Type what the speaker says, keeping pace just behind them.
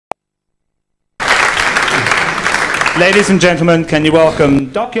Ladies and gentlemen, can you welcome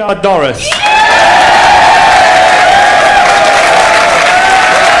Dockyard Doris?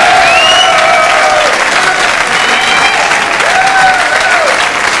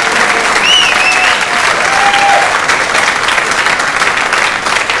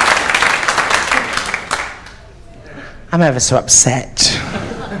 I'm ever so upset.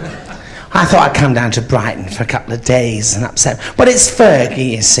 I thought I'd come down to Brighton for a couple of days and upset. Well, it's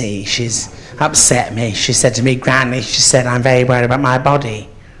Fergie, you see. She's upset me. She said to me, Granny, she said, I'm very worried about my body.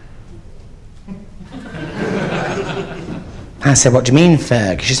 I said, what do you mean,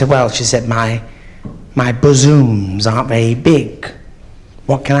 Ferg? She said, well, she said, my bosoms aren't very big.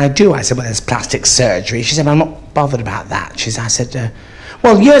 What can I do? I said, well, there's plastic surgery. She said, well, I'm not bothered about that. I said,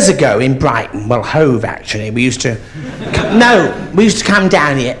 well, years ago in Brighton, well, Hove, actually, we used to come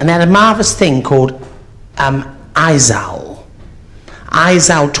down here, and they had a marvellous thing called Izal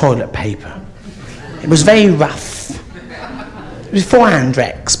toilet paper. It was very rough. It was before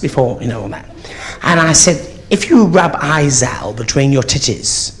Andrex, before, you know, all that. And I said, if you rub Izal between your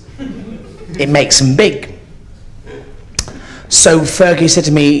titties, it makes them big. So Fergie said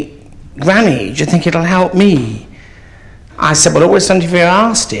to me, Granny, do you think it'll help me? I said, well, always something for your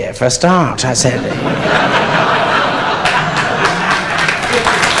arse, dear, for a start. I said,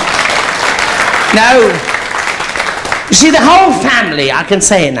 no. You see, the whole family, I can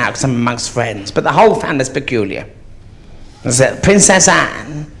say it now because I'm amongst friends, but the whole family's peculiar. Princess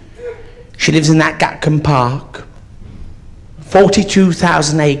Anne, she lives in that Gatcombe Park,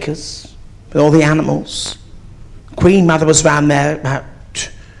 42,000 acres, with all the animals. Queen Mother was round there about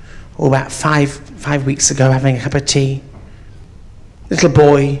 5 weeks ago having a cup of tea. Little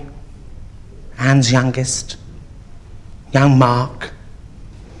boy, Anne's youngest, young Mark,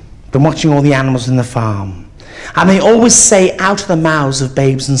 been watching all the animals in the farm. And they always say out of the mouths of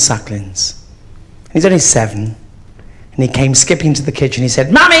babes and sucklings. He's only 7, and he came skipping to the kitchen. He said,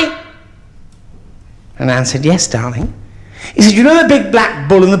 Mummy! And Anne said, yes, darling. He said, you know the big black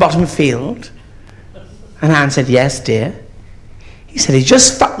bull in the bottom field? And Anne said, yes, dear. He said, he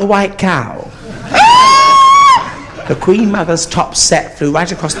just fucked the white cow. The Queen Mother's top set flew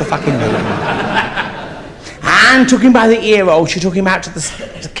right across the fucking room. Anne took him by the ear roll. She took him out to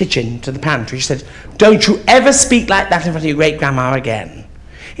the kitchen, to the pantry. She said, don't you ever speak like that in front of your great-grandma again.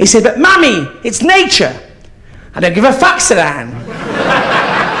 He said, but Mummy, it's nature. I don't give a fuck, said Anne.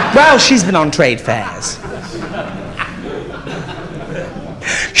 Well, she's been on trade fairs.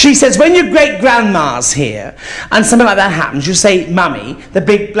 She says, when your great-grandma's here and something like that happens, you say, Mummy, the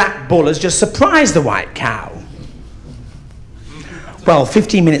big black bull has just surprised the white cow. Well,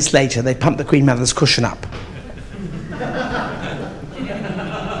 15 minutes later, they pumped the Queen Mother's cushion up.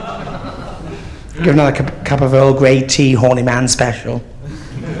 Give another cup of Earl Grey tea, horny man special.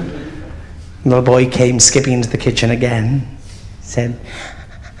 The little boy came skipping into the kitchen again. Said,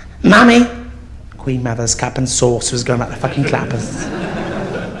 Mummy! Queen Mother's cup and sauce was going like the fucking clappers.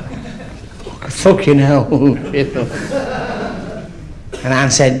 Fucking hell. And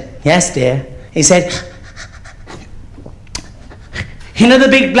Anne said, yes, dear. He said, you know the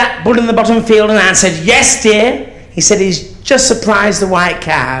big black bull in the bottom field? And Anne said, yes, dear. He said, he's just surprised the white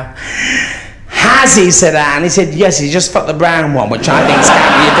cow. Has he, said Anne. He said, yes, he just fucked the brown one, which I think's scary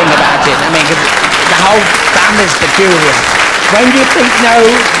when you think about it. I mean, the whole family's peculiar. When you think no,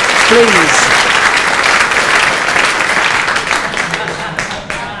 please.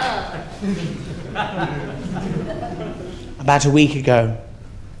 About a week ago,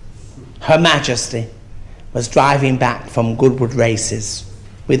 Her Majesty was driving back from Goodwood races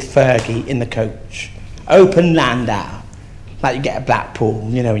with Fergie in the coach. Open landau. Like you get a Blackpool,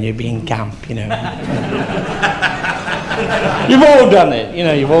 you know, when you're being camp, you know. You've all done it, you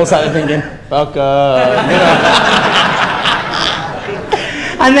know, you've all started thinking, fuck up, you know.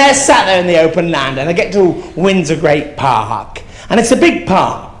 And they're sat there in the open land, and they get to Windsor Great Park. And it's a big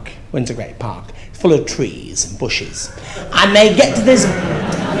park, Windsor Great Park. It's full of trees and bushes. And they get to this...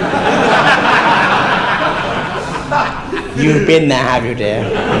 You've been there, have you, dear?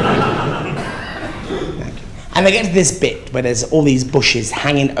 And they get to this bit where there's all these bushes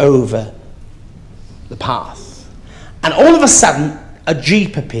hanging over the path. And all of a sudden, a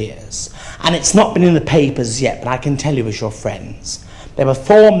jeep appears. And it's not been in the papers yet, but I can tell you as your friends. There were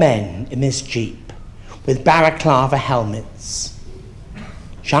 4 men in this jeep with balaclava helmets,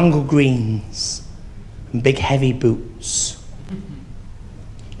 jungle greens, and big heavy boots.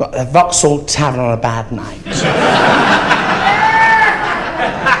 Got the Vauxhall Tavern on a bad night.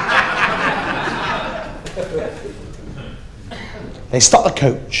 They stopped the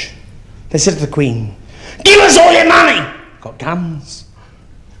coach. They said to the Queen, give us all your money! Got guns.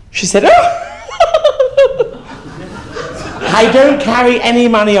 She said, oh! I don't carry any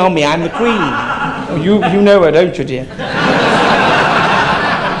money on me. I'm the Queen. Oh, you know her, don't you, dear?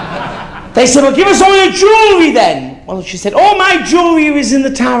 They said, well, give us all your jewellery then. Well, she said, all my jewellery is in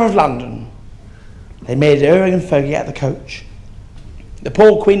the Tower of London. They made her and Fergie out of the coach. The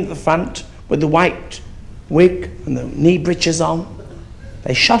poor Queen at the front with the white wig and the knee breeches on.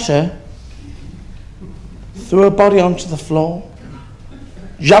 They shot her, threw her body onto the floor,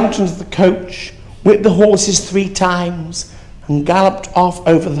 jumped into the coach, whipped the horses 3 times and galloped off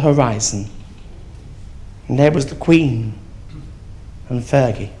over the horizon. And there was the Queen and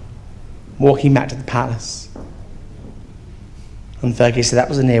Fergie walking back to the palace. And Fergie said, that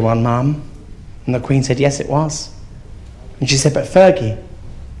was a near one, Mum. And the Queen said, yes, it was. And she said, but Fergie,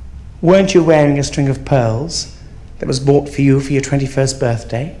 weren't you wearing a string of pearls that was bought for you for your 21st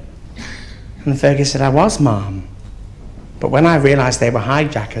birthday? And Fergie said, I was, Mum. But when I realised they were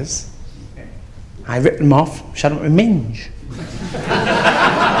hijackers, I ripped them off, shut them up with minge.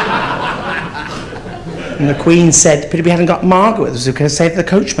 And the Queen said, pity we hadn't got Margaret with us, who could have saved the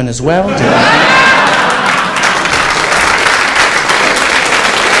coachman as well.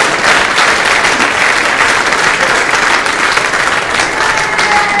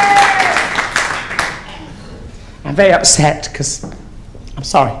 I'm very upset because, I'm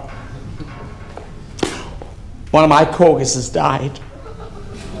sorry, one of my corgis has died.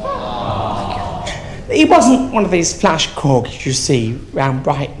 He wasn't one of these flash corgis you see round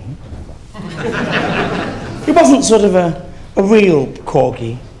Brighton. He wasn't sort of a real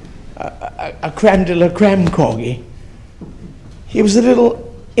corgi, a creme de la creme corgi. He was a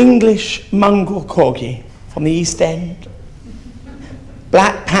little English mongrel corgi from the East End.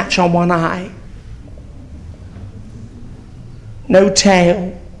 Black patch on one eye. No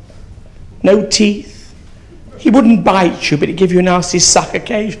tail. No teeth. He wouldn't bite you, but he'd give you a nasty suck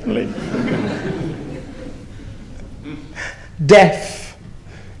occasionally. Deaf.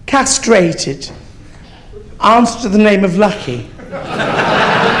 Castrated. Answer to the name of Lucky.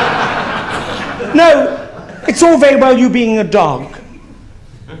 No, it's all very well you being a dog,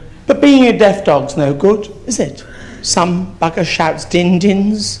 but being a deaf dog's no good, is it? Some bugger shouts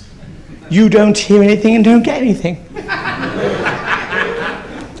din-dins. You don't hear anything and don't get anything.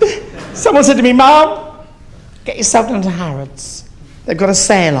 Someone said to me, Mum, get yourself down to Harrods. They've got a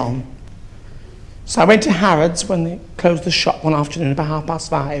sale on. So I went to Harrods when they closed the shop one afternoon about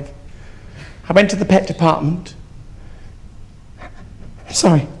 5:30. I went to the pet department.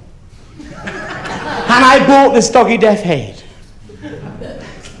 Sorry. And I bought this doggy deaf head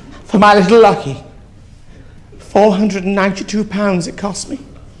for my little Lucky. £492 it cost me.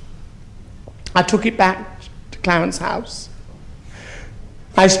 I took it back to Clarence House.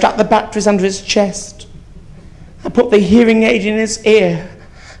 I strapped the batteries under his chest. I put the hearing aid in his ear.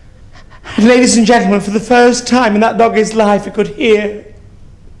 And ladies and gentlemen, for the first time in that doggy's life, it could hear.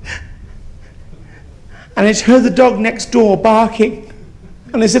 And it heard the dog next door barking,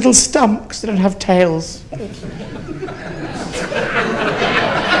 and his little stump, because they don't have tails.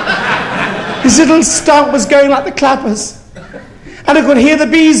 His little stump was going like the clappers, and it could hear the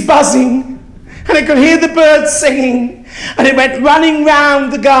bees buzzing, and it could hear the birds singing, and it went running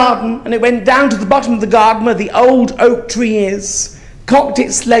round the garden, and it went down to the bottom of the garden where the old oak tree is, cocked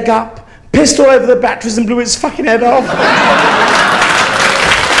its leg up, pissed all over the batteries and blew its fucking head off.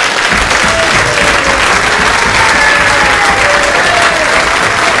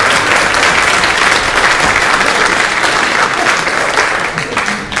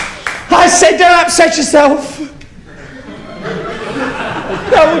 I said, don't upset yourself.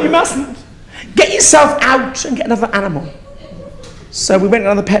 No, you mustn't. Get yourself out and get another animal. So we went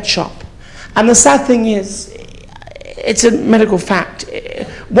to another pet shop. And the sad thing is, it's a medical fact.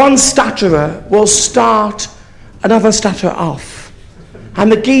 One stutterer will start another stutterer off.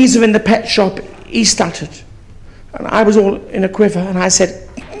 And the geezer in the pet shop, he stuttered. And I was all in a quiver, and I said,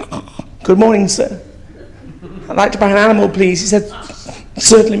 good morning, sir. I'd like to buy an animal, please. He said,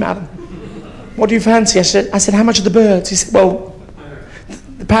 certainly, madam. What do you fancy? I said, how much are the birds? He said, well,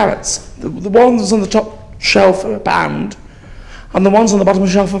 the parrots. The ones on the top shelf are £1, and the ones on the bottom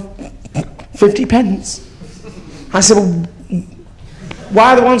shelf are 50 pence. I said, well,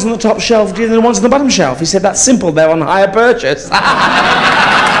 why are the ones on the top shelf dearer than the ones on the bottom shelf? He said, that's simple, they're on hire purchase.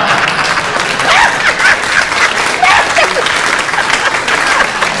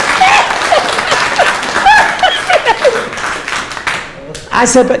 I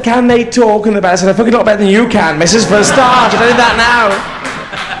said, but can they talk? And the bat said, I fucking not better than you can, missus, for a start. I did that now.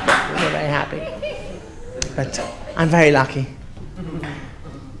 They're very happy. But I'm very lucky.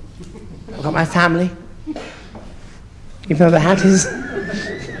 I've got my family. Even though the hat is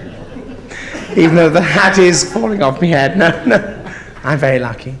Even though the hat is falling off my head. No. I'm very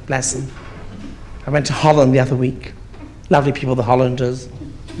lucky, bless them. I went to Holland the other week. Lovely people, the Hollanders.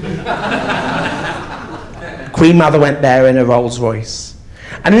 Queen Mother went there in a Rolls Royce.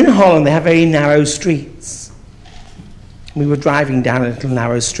 And in Holland, they have very narrow streets. We were driving down a little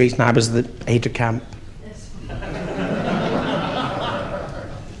narrow street, and I was the aide de camp.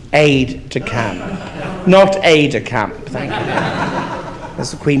 Aide de camp. Not aide de camp, thank you.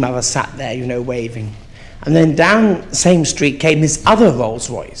 As the Queen Mother sat there, you know, waving. And then down the same street came this other Rolls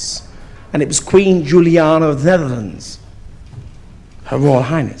Royce. And it was Queen Juliana of the Netherlands. Her Royal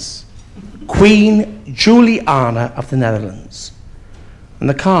Highness. Queen Juliana of the Netherlands. And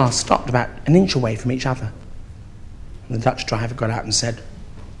the car stopped about an inch away from each other. And the Dutch driver got out and said,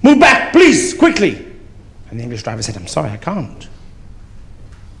 "Move back, please, quickly." And the English driver said, "I'm sorry, I can't."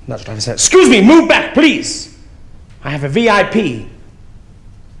 The Dutch driver said, "Excuse me, move back, please. I have a VIP."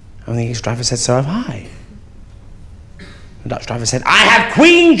 And the English driver said, "So have I." The Dutch driver said, "I have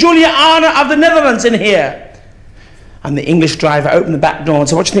Queen Juliana of the Netherlands in here." And the English driver opened the back door and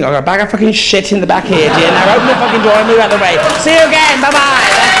said, "What do you think? I've got a bag of fucking shit in the back here, dear. Now open the fucking door and move out of the way. See you again.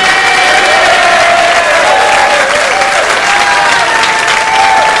 Bye-bye."